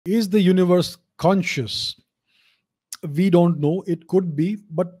Is the universe conscious? We don't know. It could be.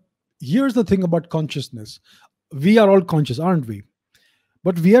 But here's the thing about consciousness. We are all conscious, aren't we?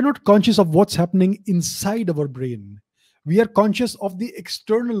 But we are not conscious of what's happening inside our brain. We are conscious of the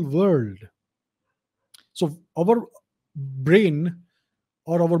external world. So our brain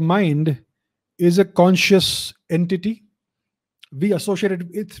or our mind is a conscious entity. We associate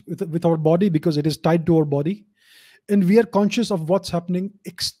it with our body because it is tied to our body. And we are conscious of what's happening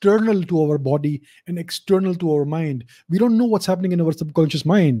external to our body and external to our mind. We don't know what's happening in our subconscious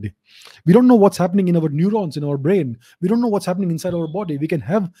mind. We don't know what's happening in our neurons in our brain. We don't know what's happening inside our body. We can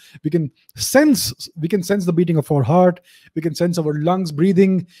sense the beating of our heart. We can sense our lungs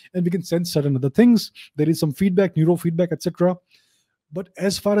breathing, and we can sense certain other things. There is some feedback, neurofeedback, etc. But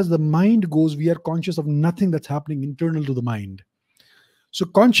as far as the mind goes, we are conscious of nothing that's happening internal to the mind. So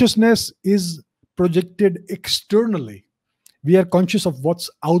consciousness is projected externally. We are conscious of what's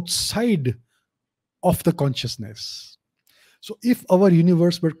outside of the consciousness. So if our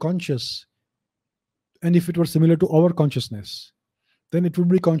universe were conscious, and if it were similar to our consciousness, then it would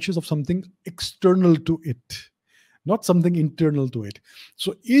be conscious of something external to it, not something internal to it.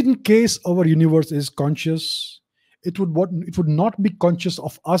 So in case our universe is conscious, it would not be conscious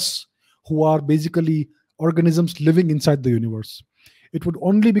of us, who are basically organisms living inside the universe. It would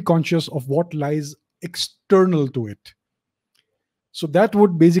only be conscious of what lies external to it. So that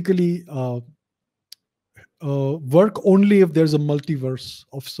would basically work only if there's a multiverse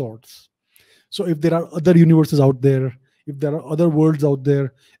of sorts. So if there are other universes out there, if there are other worlds out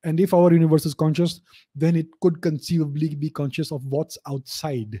there, and if our universe is conscious, then it could conceivably be conscious of what's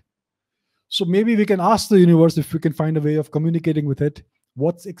outside. So maybe we can ask the universe if we can find a way of communicating with it,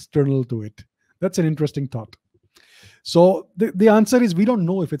 what's external to it. That's an interesting thought. So the answer is we don't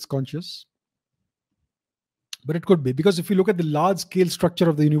know if it's conscious, but it could be. Because if you look at the large scale structure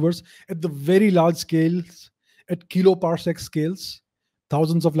of the universe, at the very large scales, at kiloparsec scales,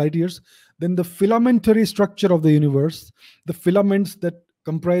 thousands of light years, then the filamentary structure of the universe, the filaments that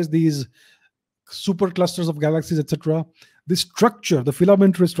comprise these superclusters of galaxies, etc., the structure, the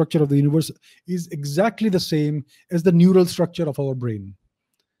filamentary structure of the universe is exactly the same as the neural structure of our brain.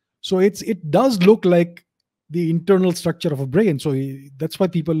 So it does look like the internal structure of a brain. So that's why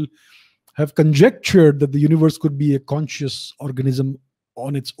people have conjectured that the universe could be a conscious organism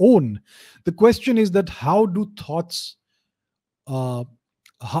on its own. The question is that how do thoughts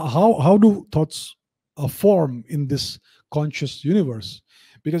form in this conscious universe?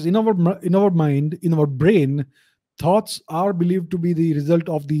 Because in our mind, in our brain, thoughts are believed to be the result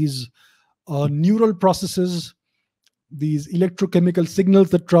of these neural processes, these electrochemical signals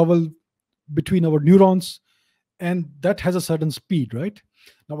that travel between our neurons, and that has a certain speed, right?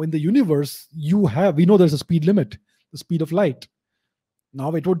 Now in the universe, we know there's a speed limit, the speed of light.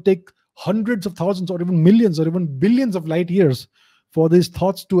 Now it would take hundreds of thousands or even millions or even billions of light years for these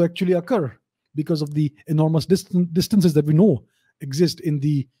thoughts to actually occur, because of the enormous distances that we know exist in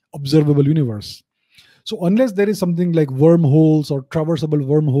the observable universe. So unless there is something like wormholes or traversable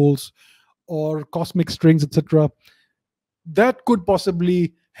wormholes or cosmic strings, etc., that could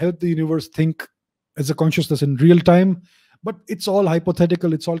possibly help the universe think as a consciousness in real time. But it's all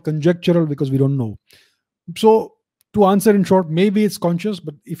hypothetical, it's all conjectural, because we don't know. So to answer in short, maybe it's conscious,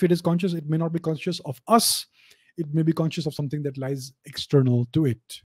 but if it is conscious, it may not be conscious of us. It may be conscious of something that lies external to it.